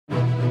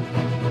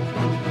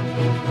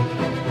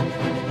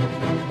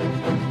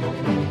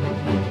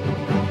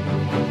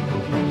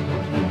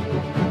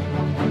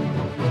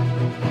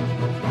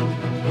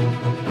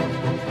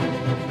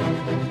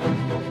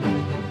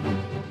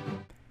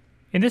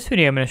In this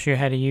video, I'm going to show you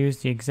how to use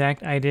the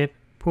eXact iDip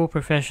Pool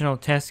Professional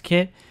Test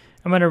Kit.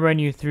 I'm going to run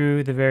you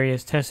through the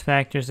various test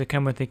factors that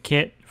come with the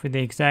kit for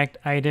the eXact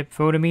iDip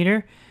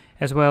Photometer,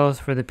 as well as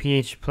for the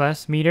pH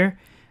Plus meter.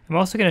 I'm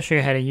also going to show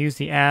you how to use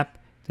the app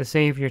to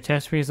save your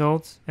test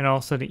results and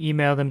also to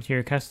email them to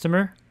your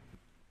customer.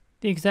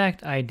 The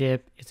eXact iDip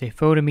is a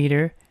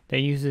photometer that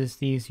uses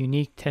these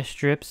unique test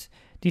strips.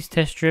 These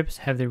test strips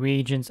have the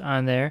reagents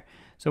on there,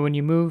 so when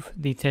you move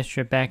the test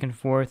strip back and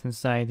forth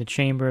inside the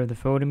chamber of the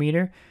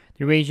photometer,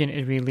 the reagent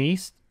is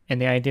released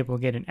and the iDip will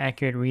get an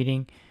accurate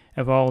reading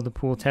of all the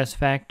pool test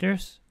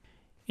factors.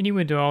 And you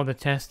would do all the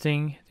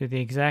testing through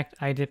the eXact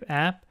iDip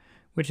app,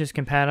 which is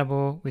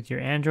compatible with your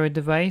Android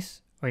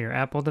device or your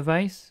Apple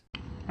device.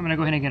 I'm going to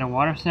go ahead and get a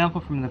water sample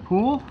from the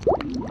pool.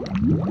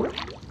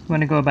 I'm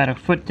going to go about a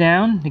foot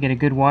down to get a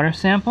good water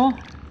sample.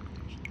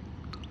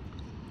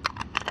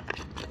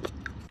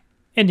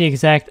 And the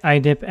eXact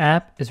iDip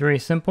app is very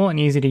simple and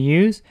easy to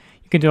use.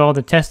 You can do all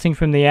the testing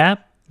from the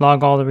app,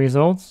 log all the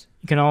results.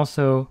 You can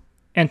also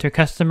enter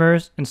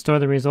customers and store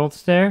the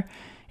results there.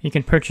 You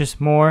can purchase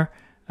more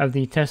of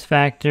the test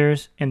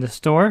factors in the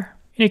store.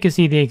 And you can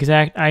see the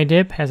eXact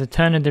iDip has a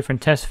ton of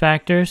different test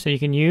factors that you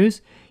can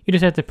use. You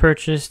just have to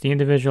purchase the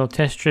individual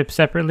test strips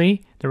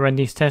separately to run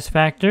these test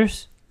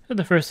factors. So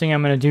the first thing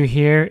I'm going to do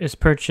here is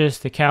purchase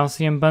the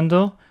calcium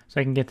bundle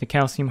so I can get the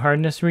calcium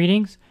hardness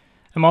readings.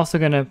 I'm also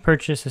going to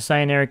purchase a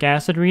cyanuric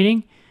acid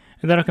reading,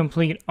 and that'll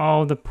complete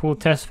all the pool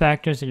test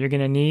factors that you're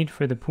going to need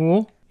for the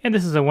pool. And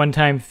this is a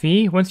one-time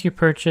fee. Once you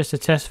purchase a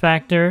test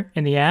factor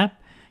in the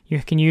app, you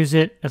can use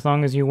it as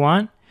long as you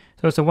want.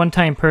 So it's a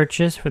one-time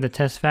purchase for the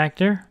test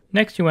factor.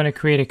 Next, you want to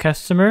create a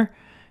customer.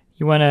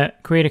 You want to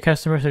create a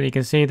customer so that you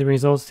can save the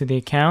results to the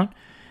account.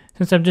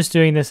 Since I'm just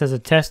doing this as a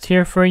test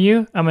here for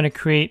you, I'm going to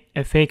create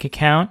a fake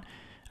account.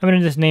 I'm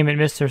going to just name it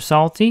Mr.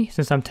 Salty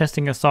since I'm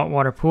testing a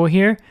saltwater pool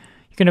here.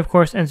 You can of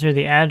course enter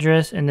the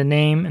address and the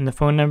name and the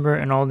phone number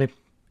and all the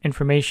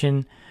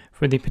information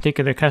for the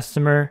particular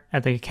customer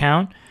at the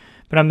account.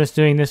 But I'm just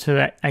doing this so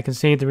that I can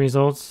save the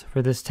results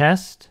for this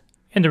test.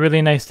 And the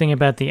really nice thing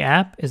about the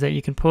app is that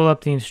you can pull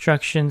up the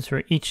instructions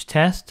for each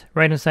test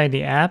right inside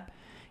the app.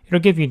 It'll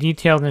give you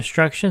detailed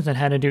instructions on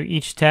how to do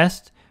each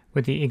test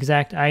with the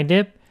eXact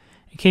iDip.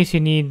 In case you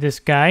need this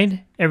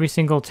guide, every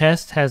single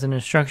test has an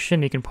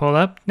instruction you can pull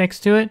up next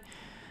to it.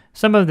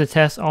 Some of the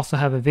tests also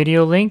have a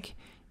video link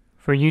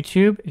for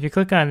YouTube. If you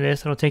click on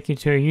this, it'll take you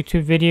to a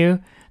YouTube video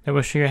that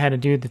will show you how to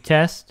do the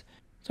test.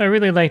 So I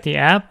really like the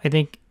app. I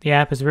think the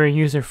app is very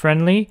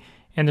user-friendly,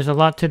 and there's a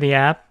lot to the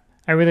app.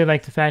 I really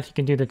like the fact you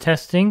can do the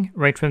testing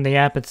right from the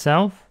app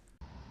itself.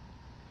 So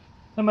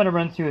I'm going to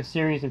run through a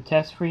series of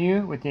tests for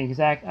you with the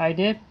eXact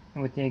iDip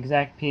and with the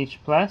eXact pH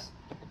Plus.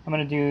 I'm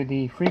going to do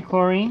the free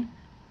chlorine,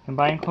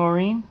 combined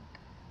chlorine.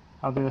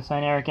 I'll do the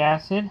cyanuric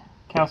acid,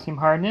 calcium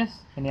hardness,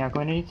 and the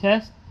alkalinity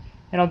test.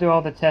 And I'll do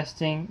all the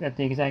testing that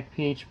the eXact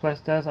pH Plus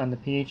does on the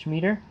pH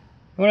meter.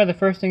 One of the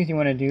first things you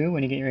want to do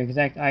when you get your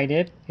eXact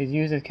iDip is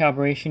use the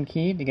calibration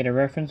key to get a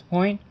reference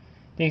point.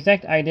 The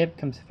eXact iDip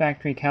comes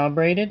factory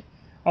calibrated.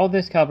 All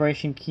this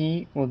calibration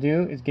key will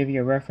do is give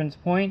you a reference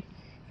point.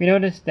 If you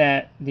notice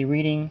that the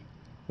reading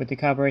with the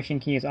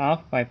calibration key is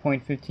off by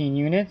 0.15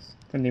 units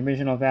from the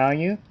original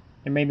value,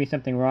 there may be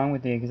something wrong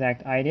with the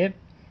eXact iDip.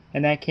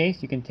 In that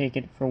case, you can take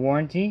it for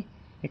warranty.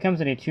 It comes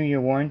with a 2-year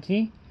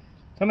warranty.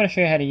 So I'm going to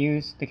show you how to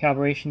use the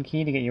calibration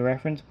key to get your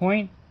reference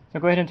point. So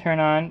go ahead and turn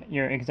on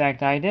your eXact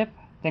iDip,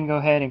 then go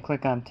ahead and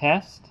click on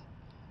Test.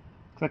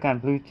 Click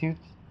on Bluetooth.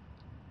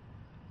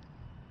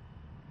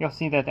 You'll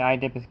see that the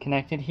iDip is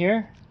connected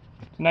here.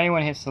 So now you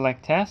want to hit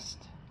Select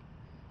Test.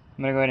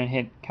 I'm going to go ahead and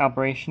hit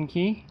Calibration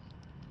Key.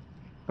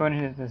 Go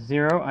ahead and hit the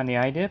 0 on the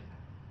iDip.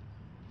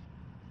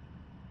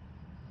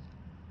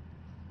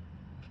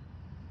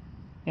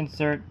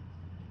 Insert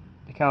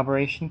the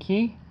calibration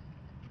key.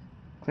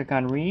 Click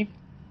on Read.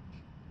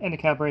 And the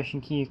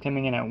calibration key is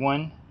coming in at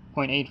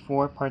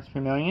 1.84 parts per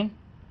million.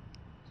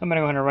 So I'm going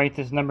to go ahead and write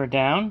this number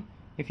down.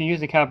 If you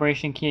use the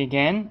calibration key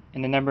again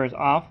and the number is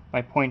off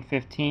by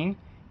 0.15,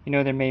 you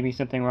know there may be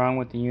something wrong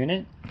with the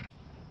unit.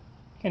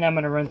 And I'm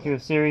going to run through a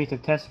series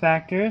of test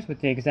factors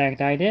with the eXact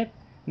iDip.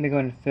 Let me go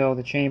ahead and fill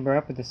the chamber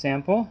up with the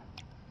sample.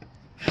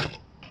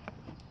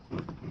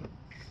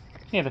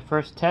 Okay, the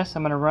first test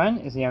I'm going to run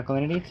is the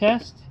alkalinity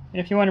test.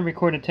 And if you want to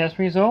record the test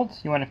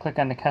results, you want to click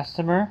on the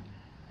customer.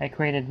 I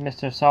created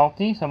Mr.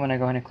 Salty, so I'm going to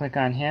go ahead and click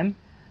on him.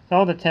 So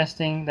all the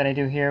testing that I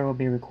do here will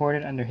be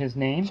recorded under his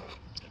name.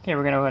 Okay,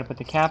 we're going to go ahead and put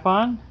the cap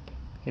on,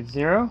 hit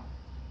 0.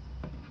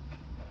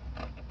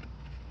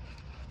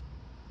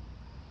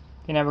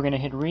 Okay, now we're going to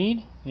hit read.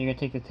 And you're going to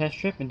take the test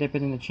strip and dip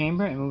it in the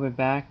chamber and move it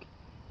back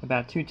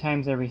about 2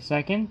 times every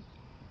second.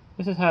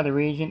 This is how the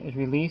reagent is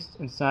released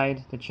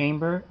inside the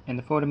chamber, and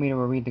the photometer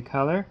will read the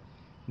color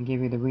and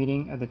give you the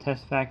reading of the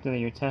test factor that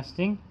you're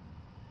testing.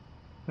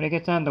 When it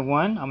gets down to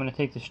 1, I'm going to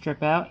take the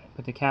strip out,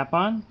 put the cap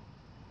on.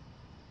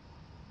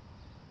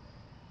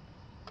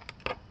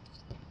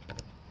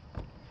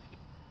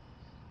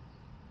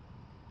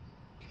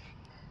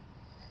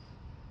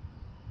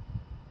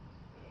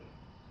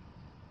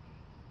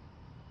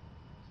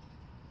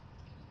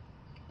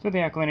 So the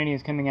alkalinity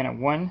is coming in at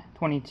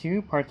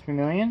 122 parts per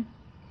million.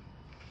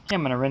 Okay,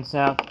 I'm going to rinse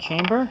out the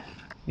chamber.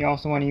 You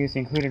also want to use the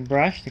included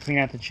brush to clean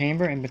out the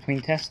chamber in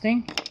between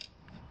testing.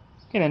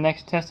 Okay, the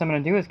next test I'm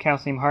going to do is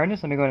calcium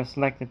hardness. Let me go ahead and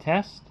select the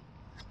test.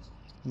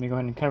 Let me go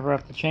ahead and cover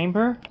up the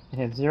chamber and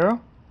hit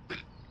 0.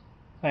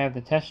 I have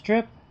the test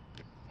strip.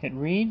 Hit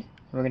read.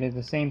 We're going to do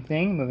the same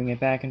thing, moving it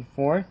back and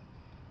forth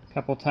a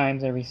couple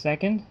times every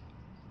second.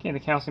 Okay, the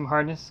calcium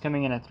hardness is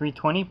coming in at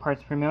 320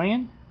 parts per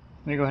million.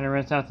 Let me go ahead and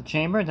rinse out the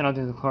chamber, then I'll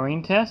do the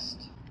chlorine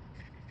test.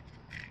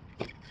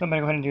 So I'm going to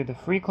go ahead and do the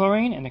free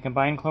chlorine and the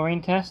combined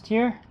chlorine test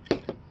here.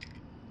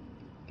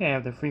 Okay, I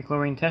have the free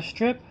chlorine test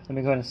strip. Let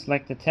me go ahead and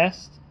select the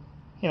test.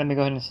 Okay, let me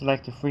go ahead and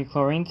select the free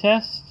chlorine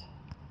test.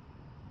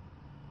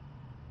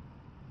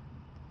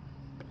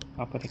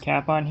 I'll put the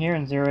cap on here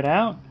and zero it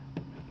out.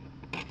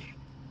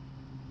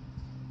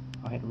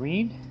 I'll hit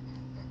read.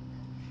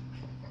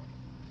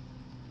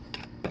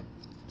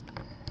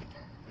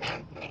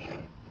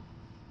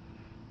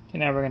 Okay,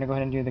 now we're going to go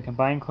ahead and do the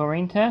combined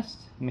chlorine test.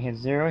 Let me hit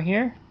 0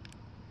 here.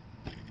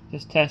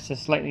 This test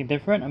is slightly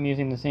different. I'm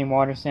using the same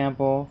water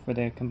sample for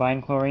the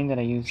combined chlorine that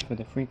I used for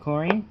the free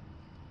chlorine.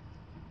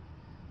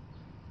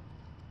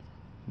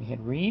 Let me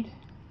hit read.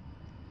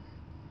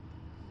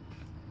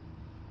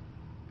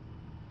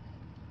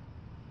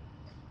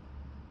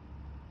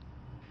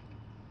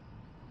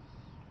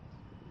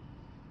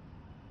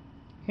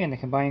 Okay, and the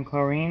combined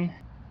chlorine.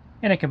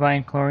 And the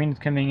combined chlorine is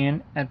coming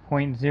in at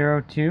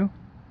 0.02.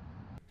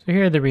 So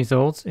here are the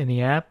results in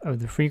the app of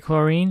the free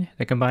chlorine,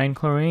 the combined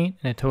chlorine,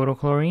 and the total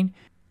chlorine.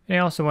 And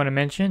I also want to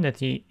mention that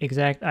the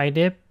eXact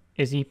iDip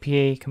is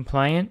EPA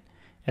compliant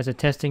as a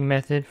testing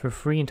method for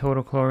free and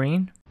total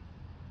chlorine.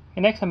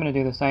 And next I'm going to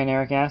do the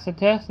cyanuric acid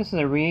test. This is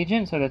a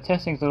reagent, so the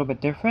testing is a little bit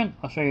different.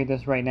 I'll show you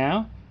this right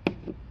now.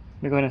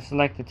 We're going to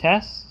select the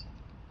test.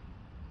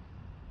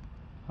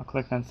 I'll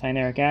click on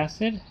cyanuric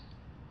acid.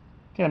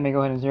 Okay, let me go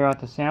ahead and zero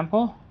out the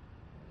sample.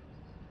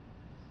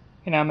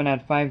 Okay, now I'm going to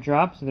add 5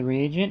 drops of the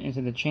reagent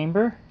into the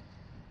chamber.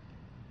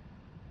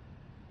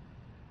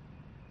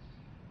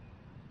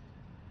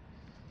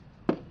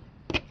 I'm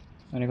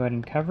going to go ahead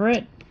and cover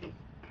it.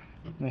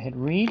 I'm going to hit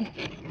read.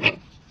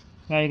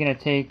 Now you're going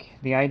to take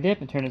the iDip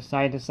and turn it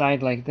side to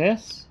side like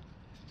this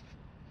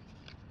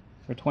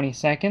for 20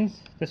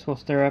 seconds. This will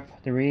stir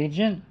up the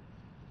reagent.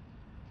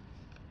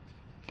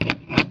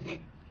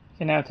 Okay,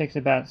 now it takes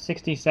about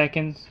 60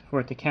 seconds for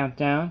it to count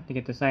down to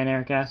get the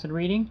cyanuric acid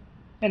reading.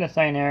 And the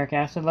cyanuric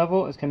acid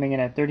level is coming in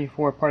at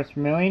 34 parts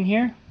per million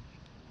here.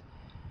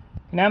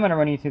 And now I'm going to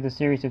run you through the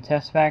series of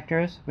test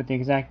factors with the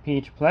eXact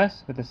pH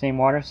Plus with the same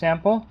water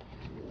sample.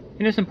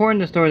 And it's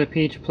important to store the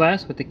pH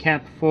Plus with the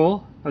cap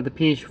full of the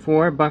pH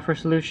 4 buffer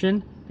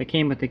solution that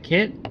came with the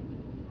kit.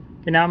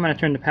 And now I'm going to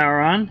turn the power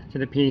on to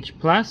the pH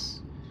Plus.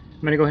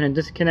 I'm going to go ahead and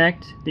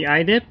disconnect the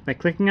iDip by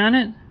clicking on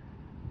it.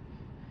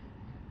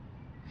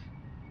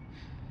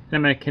 And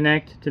I'm going to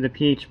connect to the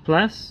pH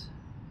Plus.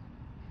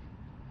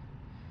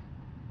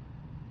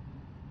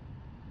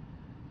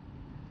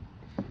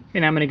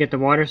 And I'm going to get the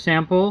water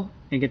sample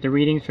and get the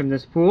readings from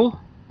this pool.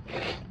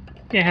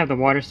 Okay, I have the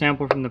water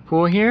sample from the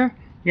pool here.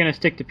 You're going to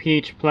stick the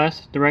pH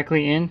Plus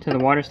directly into the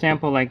water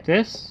sample like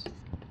this.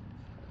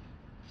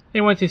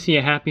 And once you see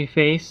a happy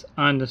face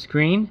on the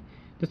screen,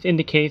 this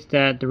indicates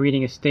that the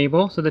reading is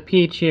stable. So the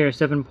pH here is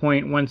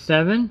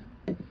 7.17,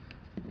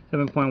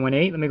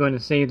 7.18. Let me go ahead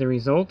and save the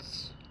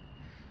results.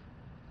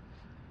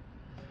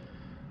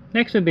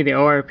 Next would be the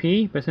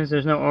ORP, but since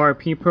there's no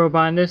ORP probe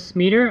on this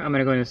meter, I'm going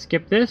to go ahead and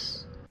skip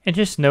this. And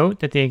just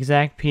note that the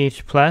eXact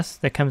pH Plus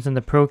that comes in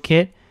the Pro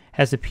Kit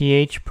has a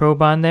pH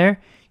probe on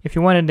there. If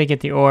you wanted to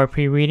get the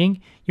ORP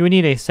reading, you would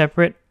need a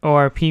separate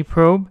ORP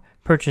probe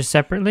purchased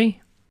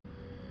separately.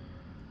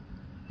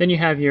 Then you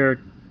have your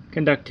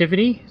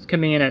conductivity. It's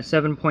coming in at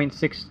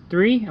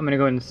 7.63. I'm going to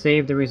go ahead and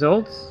save the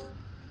results.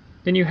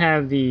 Then you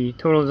have the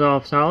total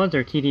dissolved solids,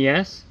 or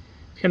TDS.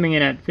 It's coming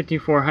in at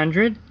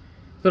 5,400. A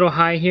little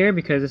high here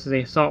because this is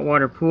a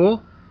saltwater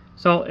pool.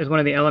 Salt is one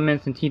of the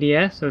elements in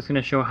TDS, so it's going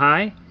to show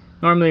high.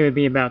 Normally it would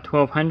be about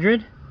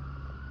 1200.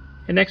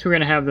 And next we're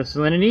going to have the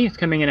salinity. It's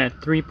coming in at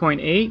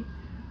 3.8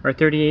 or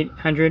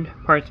 3800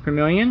 parts per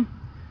million.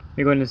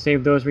 We're going to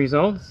save those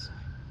results.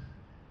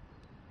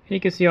 And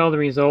you can see all the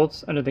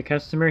results under the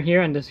customer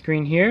here on the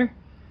screen here.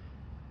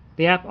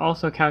 The app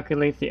also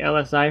calculates the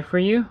LSI for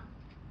you.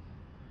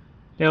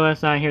 The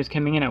LSI here is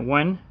coming in at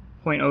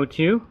 1.02.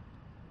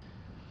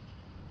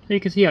 So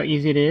you can see how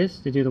easy it is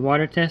to do the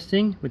water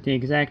testing with the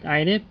eXact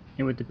iDip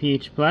and with the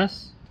pH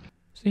Plus.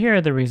 So here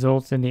are the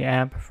results in the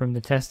app from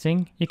the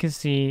testing. You can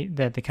see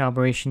that the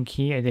calibration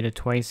key, I did it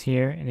twice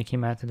here and it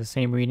came out to the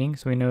same reading,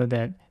 so we know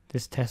that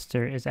this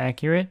tester is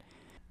accurate.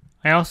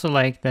 I also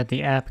like that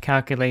the app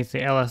calculates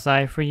the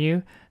LSI for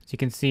you, so you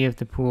can see if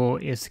the pool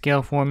is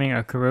scale forming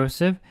or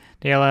corrosive.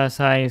 The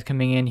LSI is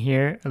coming in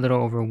here a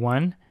little over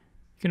 1.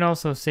 You can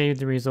also save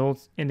the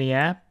results in the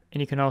app,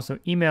 and you can also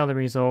email the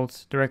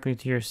results directly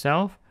to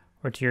yourself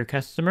or to your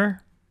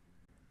customer.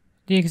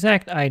 The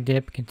eXact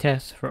iDip can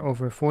test for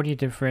over 40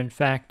 different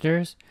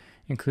factors,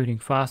 including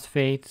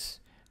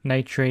phosphates,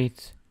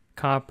 nitrates,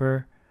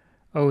 copper,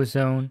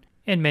 ozone,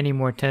 and many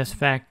more test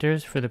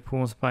factors for the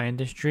pool and spa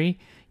industry.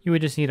 You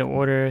would just need to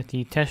order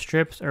the test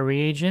strips or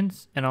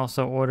reagents and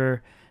also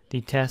order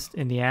the test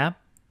in the app.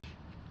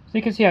 So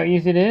you can see how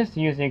easy it is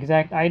to use the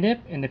eXact iDip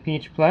and the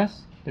pH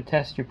Plus to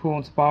test your pool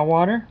and spa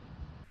water.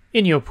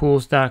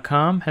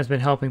 InYourPools.com has been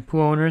helping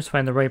pool owners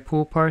find the right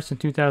pool parts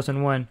since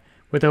 2001.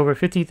 With over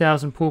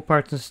 50,000 pool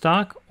parts in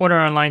stock, order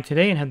online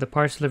today and have the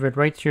parts delivered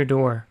right to your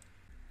door.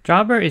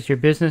 Jobber is your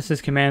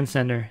business's command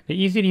center. The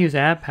easy-to-use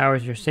app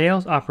powers your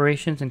sales,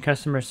 operations, and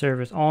customer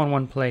service all in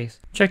one place.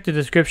 Check the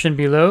description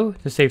below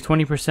to save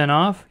 20%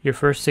 off your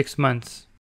first 6 months.